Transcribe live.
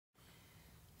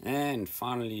And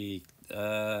finally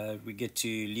we get to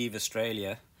leave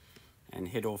Australia and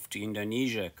head off to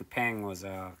Indonesia. Kupang was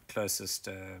our closest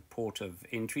port of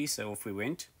entry, so off we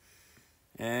went.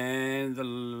 And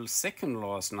the second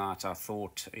last night, I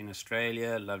thought, in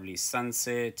Australia, lovely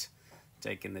sunset,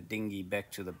 taking the dinghy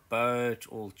back to the boat,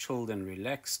 all chilled and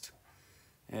relaxed,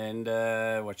 and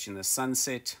watching the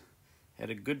sunset. Had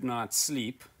a good night's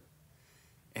sleep,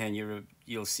 and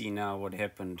you'll see now what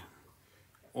happened.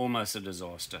 Almost a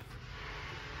disaster.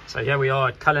 So here we are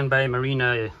at Cullen Bay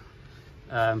Marina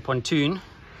pontoon,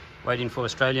 waiting for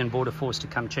Australian Border Force to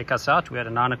come check us out. We had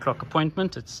a 9 o'clock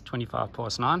appointment. It's 25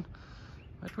 past 9,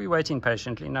 but we're waiting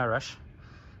patiently, no rush.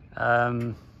 We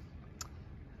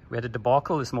had a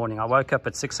debacle this morning. I woke up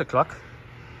at 6 o'clock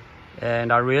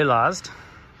and I realized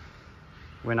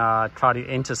when I tried to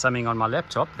enter something on my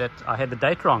laptop that I had the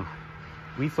date wrong.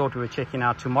 We thought we were checking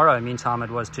out tomorrow, meantime it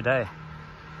was today.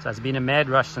 So it's been a mad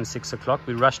rush since 6 o'clock.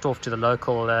 We rushed off to the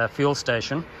local fuel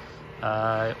station,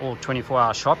 all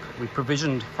 24-hour shop. We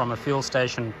provisioned from a fuel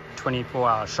station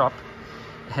 24-hour shop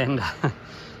and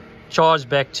charged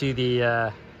back to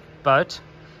the boat,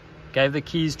 gave the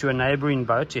keys to a neighboring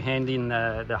boat to hand in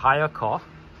the hire car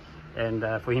and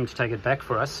for him to take it back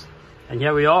for us. And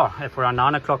here we are for our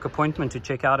 9 o'clock appointment to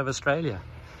check out of Australia.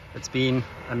 It's been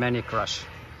a manic rush,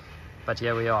 but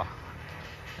here we are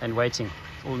and waiting.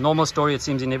 Well, normal story it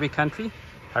seems in every country.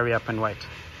 Hurry up and wait.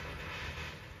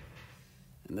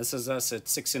 And this is us at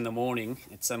 6 in the morning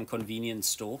at some convenience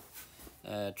store,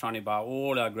 trying to buy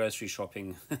all our grocery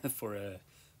shopping for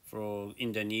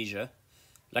Indonesia.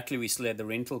 Luckily we still had the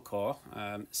rental car,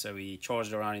 so we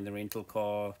charged around in the rental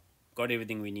car, got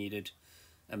everything we needed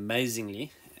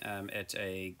amazingly at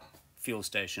a fuel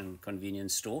station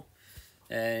convenience store.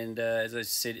 And as I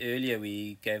said earlier,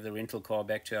 we gave the rental car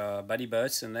back to our buddy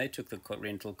boats and they took the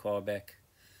rental car back.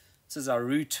 This is our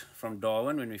route from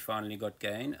Darwin when we finally got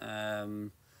going.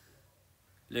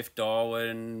 Left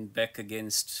Darwin, back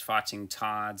against fighting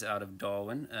tides out of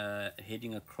Darwin,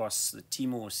 heading across the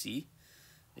Timor Sea.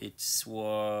 It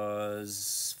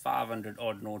was 500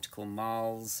 odd nautical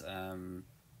miles,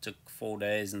 took 4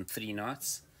 days and 3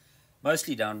 nights.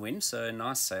 Mostly downwind, so a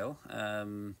nice sail.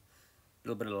 A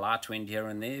little bit of light wind here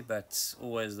and there, but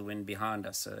always the wind behind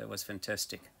us, so it was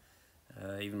fantastic.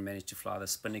 Even managed to fly the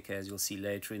spinnaker, as you'll see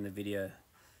later in the video,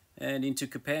 and into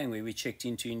Kupang, where we checked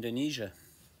into Indonesia.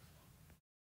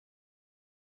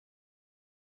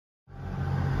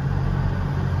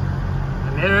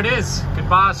 And there it is.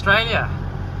 Goodbye Australia.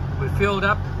 We've filled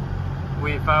up,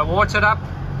 we've watered up.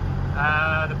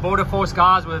 The Border Force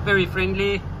guys were very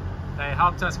friendly. They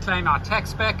helped us claim our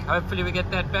tax back. Hopefully we get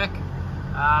that back.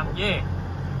 Yeah,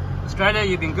 Australia,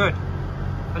 you've been good.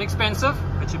 A bit expensive,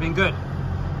 but you've been good.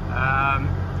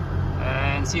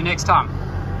 And see you next time.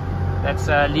 That's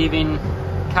leaving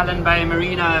Cullen Bay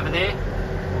Marina over there,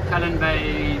 or Cullen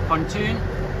Bay pontoon.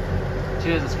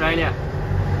 Cheers, Australia.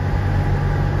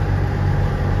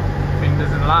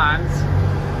 Fingers and lines.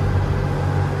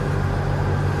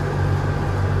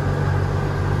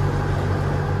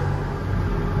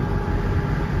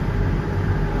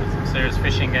 Serious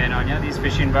fishing going on here. These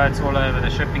fishing boats all over the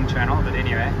shipping channel, but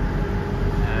anyway,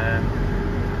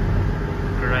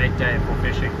 great day for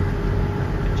fishing.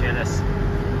 I'm jealous.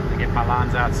 I'll get my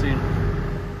lines out soon.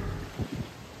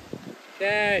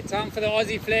 Okay, time for the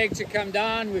Aussie flag to come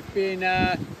down. We've been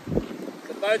the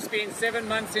boat's been 7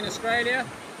 months in Australia,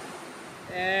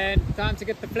 and time to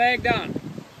get the flag down.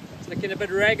 It's looking a bit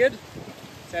ragged.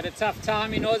 It's had a tough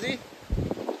time in Aussie,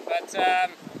 but there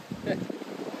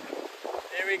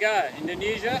we go.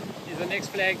 Indonesia is the next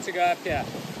flag to go up here.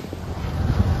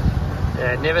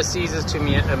 Yeah, it never ceases to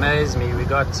amaze me. We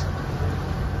got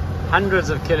hundreds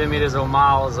of kilometers or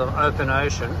miles of open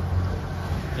ocean,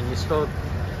 and you still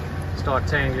start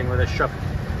tangling with a ship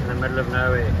in the middle of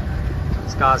nowhere.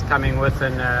 This guy's coming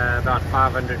within about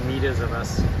 500 meters of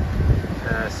us,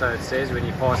 so it says when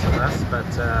he passes us, but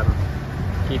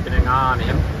keeping an eye on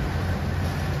him.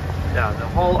 Yeah, the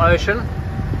whole ocean,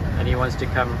 and he wants to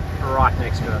come right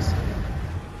next to us.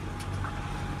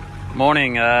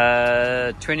 Morning,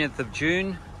 20th of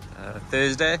June,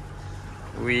 Thursday.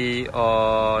 We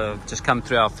are just come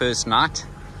through our first night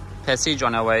passage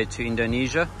on our way to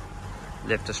Indonesia.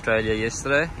 Left Australia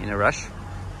yesterday in a rush.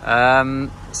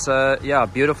 So yeah,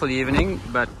 beautiful evening,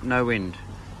 but no wind.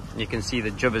 You can see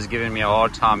the jib is giving me a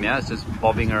hard time here. It's just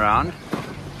bobbing around.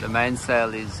 The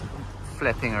mainsail is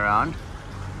flapping around.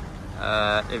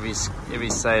 Every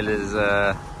sail is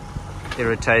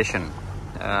irritation,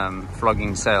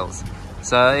 flogging sails.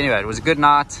 So anyway, it was a good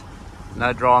night,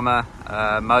 no drama.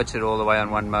 Motored all the way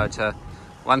on one motor,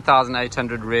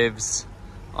 1,800 revs,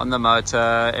 on the motor,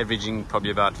 averaging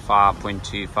probably about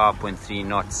 5.2, 5.3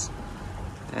 knots.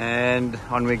 And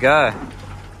on we go.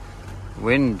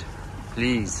 Wind,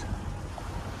 please.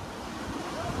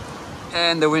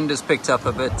 And the wind has picked up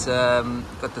a bit.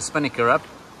 Got the spinnaker up.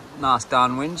 Nice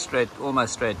downwind,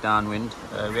 almost straight downwind.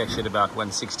 We're actually at about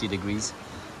 160 degrees.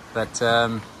 But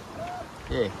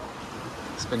yeah,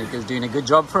 spinnaker's doing a good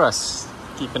job for us,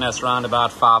 keeping us around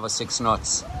about 5 or 6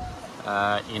 knots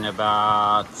in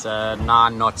about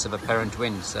 9 knots of apparent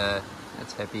wind. So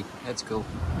that's happy, that's cool.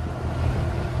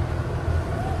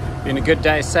 Been a good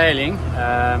day sailing.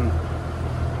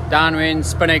 Downwind,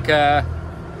 spinnaker,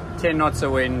 10 knots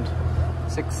of wind,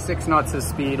 6 knots of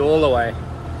speed all the way.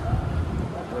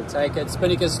 We'll take it.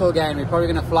 Spinnaker's still going. We're probably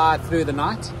going to fly it through the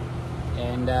night.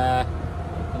 And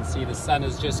you can see the sun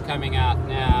is just coming out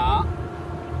now.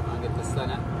 I'll get the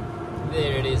sun up.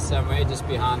 There it is somewhere, just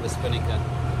behind the spinnaker.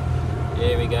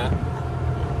 There we go.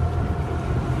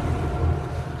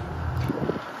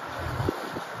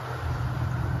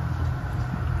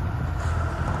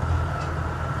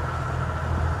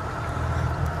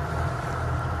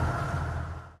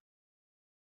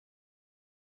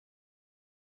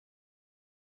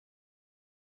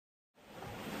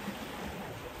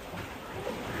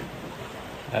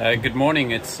 Good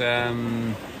morning. It's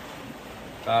about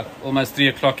almost 3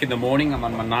 o'clock in the morning. I'm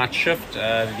on my night shift,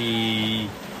 the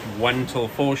 1 till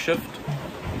 4 shift,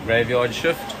 graveyard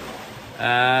shift.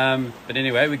 But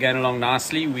anyway, we're going along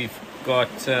nicely. We've got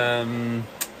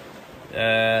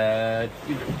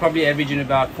probably averaging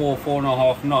about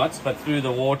 4.5 knots, but through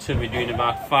the water we're doing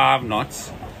about 5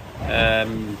 knots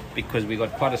because we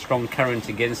got quite a strong current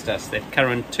against us. That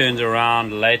current turns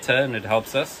around later and it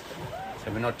helps us,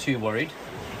 so we're not too worried.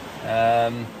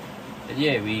 But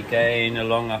yeah, we going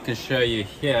along. I can show you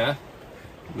here.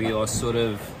 We are sort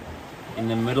of in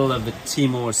the middle of the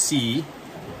Timor Sea. You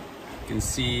can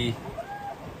see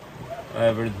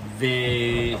over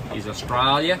there is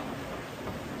Australia,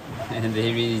 and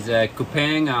there is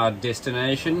Kupang, our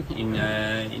destination in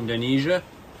Indonesia,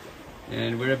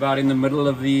 and we're about in the middle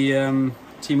of the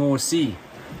Timor Sea.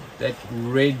 That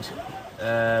red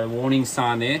warning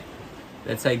sign there,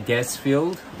 that's a gas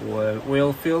field or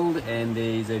oil field, and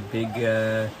there's a big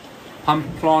pump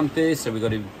plant there, so we've got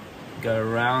to go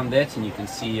around that, and you can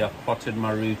see I've plotted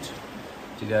my route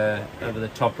to go over the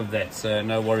top of that, so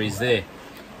no worries there.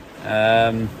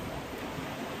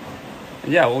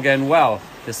 Yeah, all going well.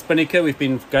 The spinnaker, we've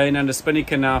been going under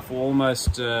spinnaker now for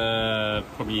almost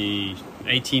probably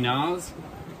 18 hours,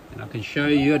 and I can show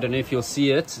you, I don't know if you'll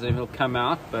see it, then it'll come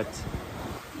out, but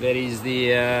that is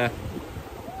the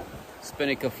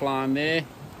spinnaker flying there,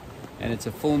 and it's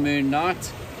a full moon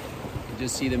night. You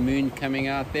just see the moon coming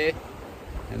out there,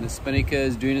 and the spinnaker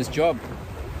is doing its job.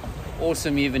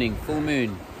 Awesome evening, full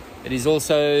moon. It is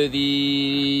also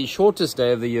the shortest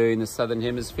day of the year in the southern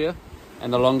hemisphere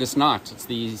and the longest night. It's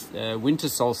the winter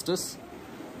solstice,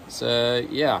 so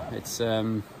yeah, it's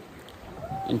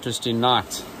interesting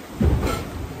night,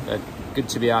 but good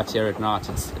to be out here at night.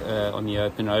 It's on the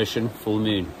open ocean, full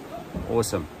moon.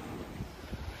 Awesome.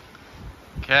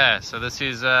 Okay, so this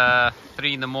is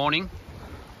 3 in the morning,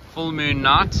 full moon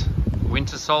night,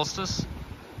 winter solstice.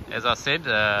 As I said,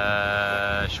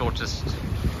 shortest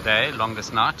day,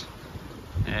 longest night.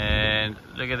 And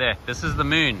look at that, this is the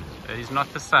moon, it is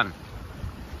not the sun.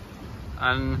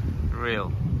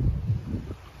 Unreal.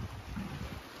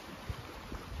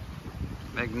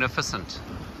 Magnificent.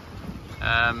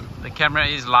 The camera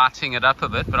is lighting it up a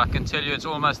bit, but I can tell you it's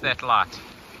almost that light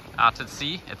out at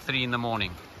sea at 3 in the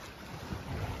morning.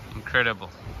 Incredible.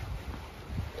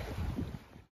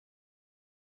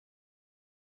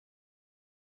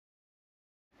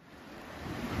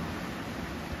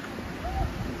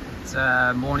 It's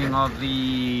morning of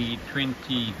the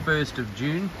 21st of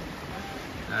June.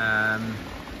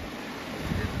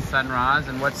 It's sunrise,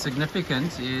 and what's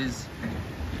significant is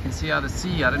you can see how the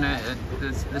sea, I don't know,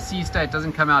 the sea state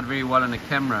doesn't come out very well on a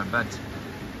camera, but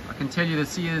I can tell you the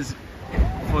sea is,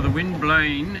 for the wind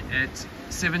blowing at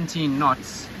 17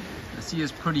 knots, the sea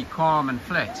is pretty calm and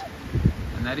flat,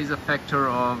 and that is a factor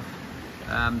of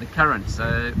the current.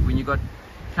 So when you got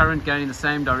current going in the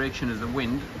same direction as the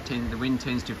wind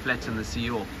tends to flatten the sea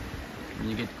off. When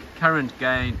you get current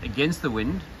going against the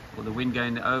wind, or the wind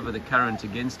going over the current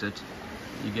against it,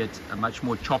 you get a much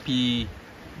more choppy,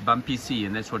 bumpy sea,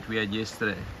 and that's what we had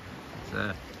yesterday.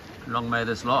 So long may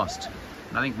this last.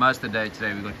 And I think most of the day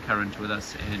today we got current with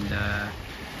us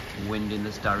and wind in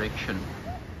this direction.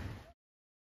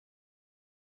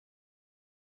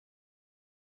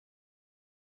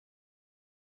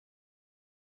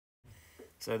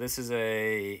 So this is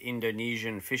a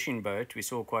Indonesian fishing boat. We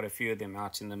saw quite a few of them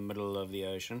out in the middle of the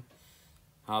ocean.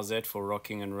 How's that for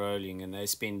rocking and rolling? And they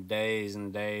spend days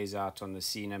and days out on the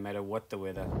sea no matter what the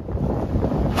weather.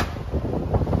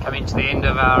 Coming to the end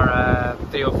of our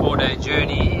 3 or 4 day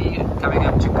journey, coming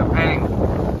up to Kupang.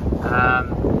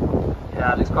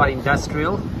 Yeah, it looks quite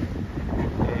industrial.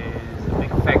 There's a big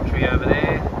factory over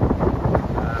there.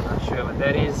 I'm not sure what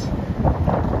that is.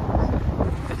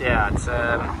 But yeah, it's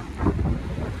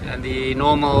and the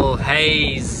normal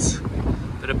haze,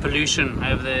 bit of pollution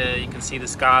over there. You can see the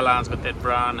skyline's got that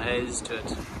brown haze to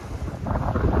it.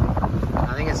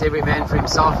 I think it's every man for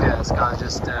himself here. This guy's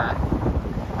just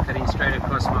cutting straight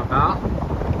across my bow,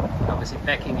 obviously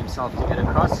backing himself to get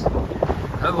across.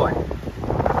 Oh boy.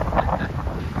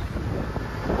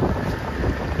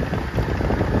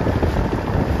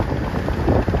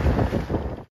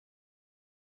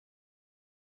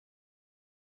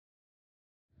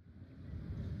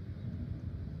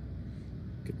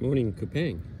 Good morning,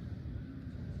 Kupang.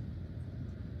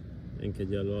 Anchored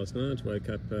here last night, woke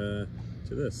up to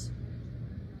this.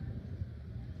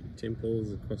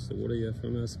 Temples across the water here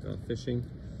from us, go fishing.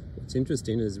 What's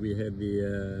interesting is we had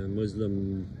the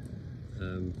Muslim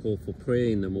call for prayer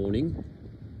in the morning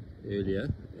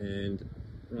earlier, and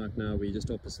right now we're just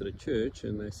opposite a church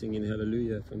and they're singing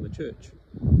hallelujah from the church.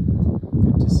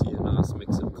 Good to see a nice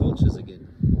mix of cultures again.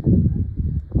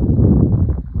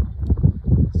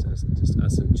 So it's just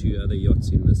us and 2 other yachts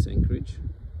in this anchorage.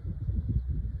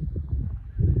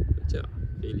 But yeah,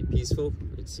 fairly peaceful.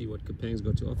 Let's see what Kupang's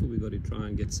got to offer. We've got to try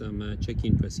and get some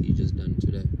check-in procedures done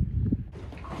today.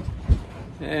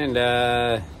 And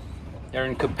here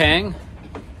in Kupang,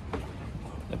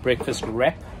 a breakfast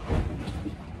wrap.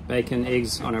 Bacon,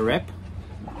 eggs on a wrap.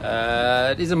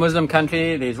 It is a Muslim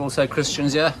country. There's also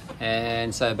Christians here,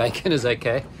 and so bacon is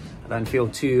okay. I don't feel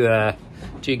too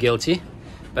guilty.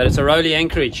 But it's a rolly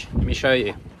anchorage. Let me show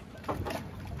you.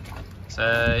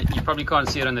 So you probably can't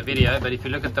see it on the video, but if you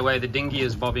look at the way the dinghy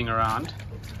is bobbing around,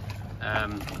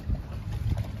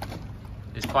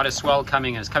 there's quite a swell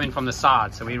coming. It's coming from the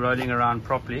side, so we're rolling around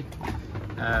properly.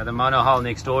 The monohull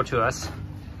next door to us,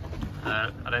 I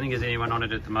don't think there's anyone on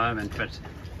it at the moment, but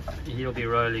he'll be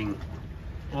rolling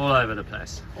all over the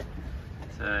place.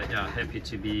 So yeah, happy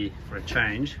to be for a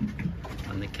change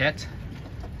on the Cat,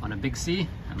 on a big sea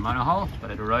and monohull, but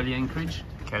at a rolly anchorage,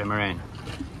 catamaran.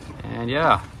 And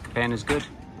yeah, Kupang is good.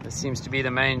 This seems to be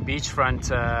the main beachfront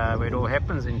where it all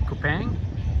happens in Kupang.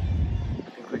 I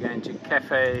think we're going to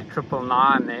Cafe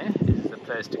 999 there. Is the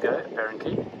place to go,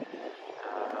 apparently.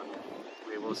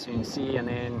 We will soon see, and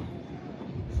then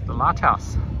the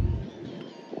lighthouse.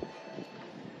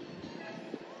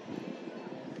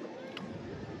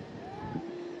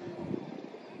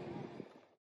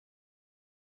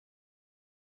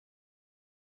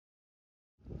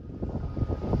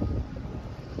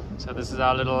 So this is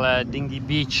our little dinghy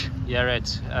beach here at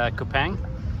Kupang.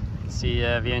 You can see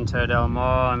Viento del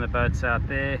Mar and the boats out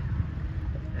there.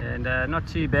 And not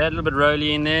too bad, a little bit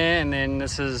rolly in there. And then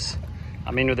this is,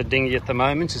 I'm in with the dinghy at the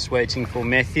moment, just waiting for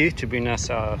Matthew to bring us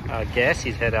our gas.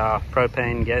 He's had our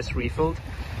propane gas refilled.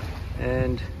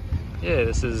 And yeah,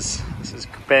 this is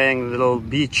Kupang, little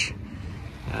beach.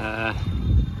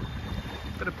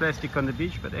 Bit of plastic on the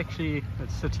beach, but actually the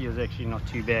city is actually not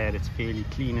too bad. It's fairly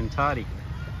clean and tidy.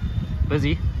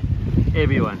 Busy.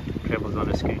 Everyone travels on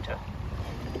a scooter.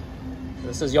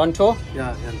 This is Yonto.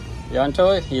 Yeah.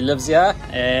 Yonto, he lives here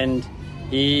and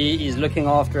he is looking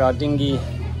after our dinghy,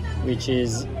 which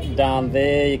is down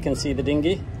there. You can see the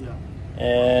dinghy. Yeah.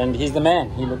 And he's the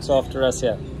man. He looks after us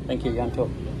here. Thank you, Yonto.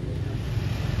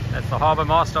 That's the Harbour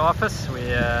Master office. We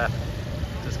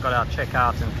just got our check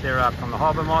out and clear out from the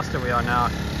Harbour Master. We are now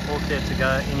all clear to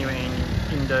go anywhere in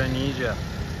Indonesia.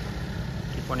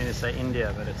 Wanting to say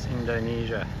India, but it's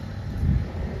Indonesia.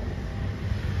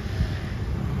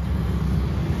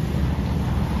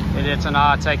 Elliot and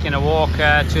I are taking a walk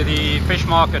to the fish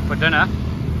market for dinner,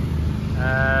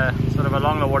 sort of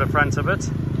along the waterfront a bit.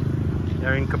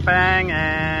 They're in Kupang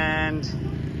and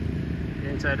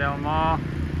Viento del Mar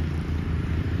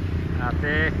out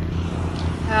there.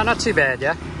 Not too bad,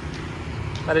 yeah,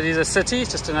 but it is a city,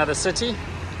 just another city,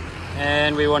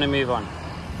 and we want to move on.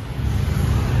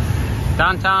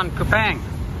 Downtown Kupang.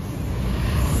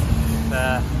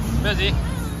 Busy.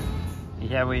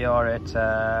 Here we are at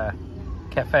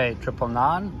Cafe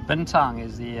 999. Bintang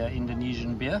is the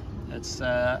Indonesian beer. It's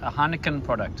a Heineken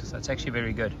product, so it's actually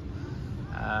very good.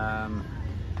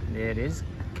 There it is,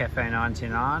 Cafe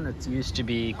 99. It used to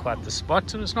be quite the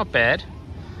spot, and it's not bad.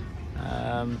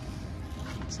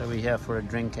 So we're here for a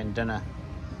drink and dinner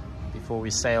before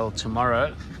we sail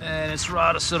tomorrow. And it's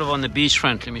right sort of on the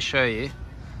beachfront. Let me show you.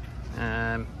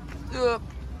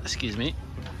 Excuse me.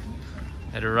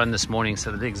 Had a run this morning,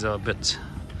 so the legs are a bit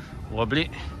wobbly.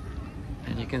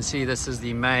 And you can see this is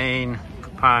the main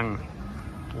Kupang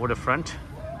waterfront.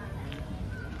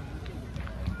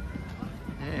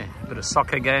 Yeah, a bit of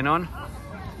soccer going on.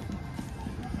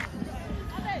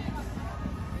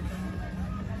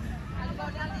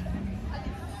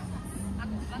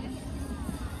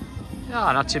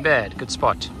 Yeah, not too bad. Good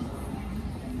spot.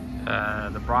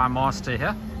 The Braai Master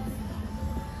here.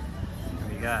 There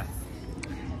we go.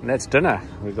 And that's dinner.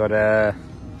 We've got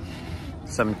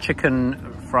some chicken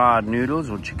fried noodles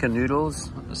or chicken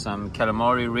noodles, some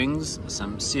calamari rings,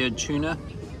 some seared tuna,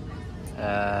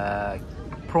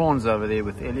 prawns over there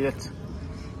with Elliot.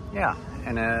 Yeah,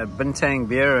 and a Bintang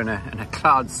beer and a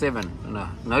Cloud 7. And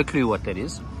no clue what that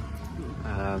is.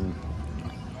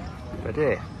 But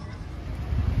yeah.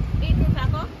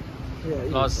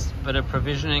 Last bit of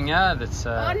provisioning, yeah. That's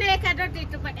tomato,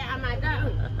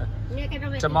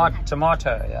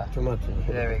 yeah. Tomato.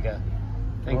 There we go.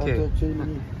 Thank you.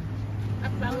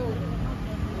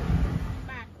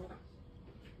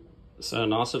 So a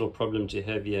nice little problem to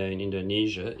have here in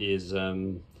Indonesia is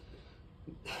their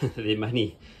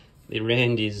money. Their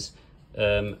rand is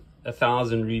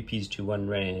 1,000 rupees to 1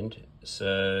 rand.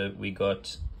 So we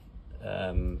got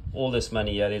all this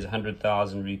money here. There's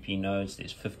 100,000 rupee notes,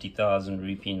 there's 50,000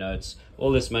 rupee notes.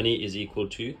 All this money is equal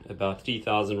to about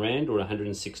 3,000 rand or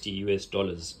 160 US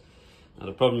dollars. Now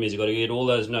the problem is you've got to get all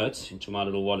those notes into my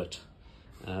little wallet.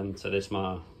 So that's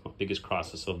my biggest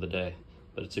crisis of the day,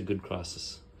 but it's a good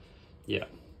crisis. Yeah,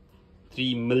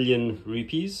 3 million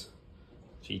rupees,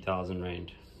 3,000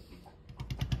 rand.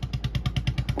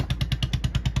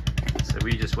 So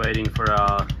we're just waiting for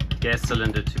our gas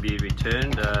cylinder to be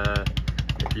returned.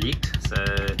 It leaked, so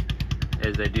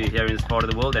as they do here in this part of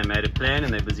the world, they made a plan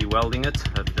and they're busy welding it.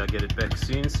 Hopefully I'll get it back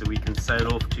soon so we can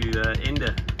sail off to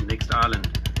Enda, the next island.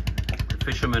 The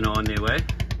fishermen are on their way.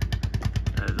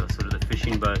 Those are sort of the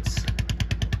fishing boats.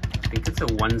 I think it's a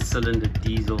 1-cylinder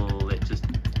diesel that just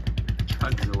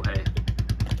chugs away.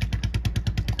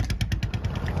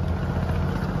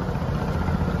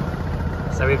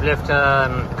 So we've left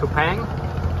Kupang.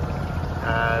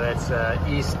 That's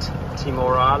East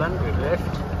Timor Island we've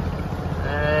left.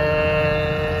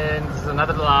 And this is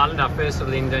another little island, our first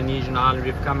little Indonesian island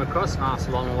we've come across. Nice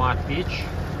long white beach.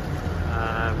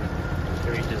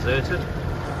 Very deserted.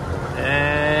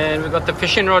 And we've got the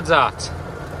fishing rods out.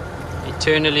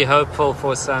 Eternally hopeful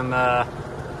for some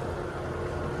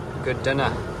good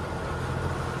dinner.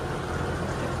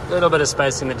 A little bit of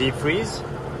space in the deep freeze.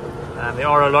 There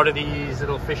are a lot of these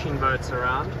little fishing boats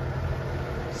around.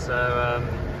 So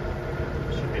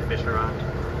should be fish around.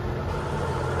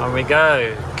 On we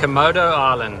go, Komodo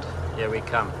Island. Here we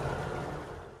come.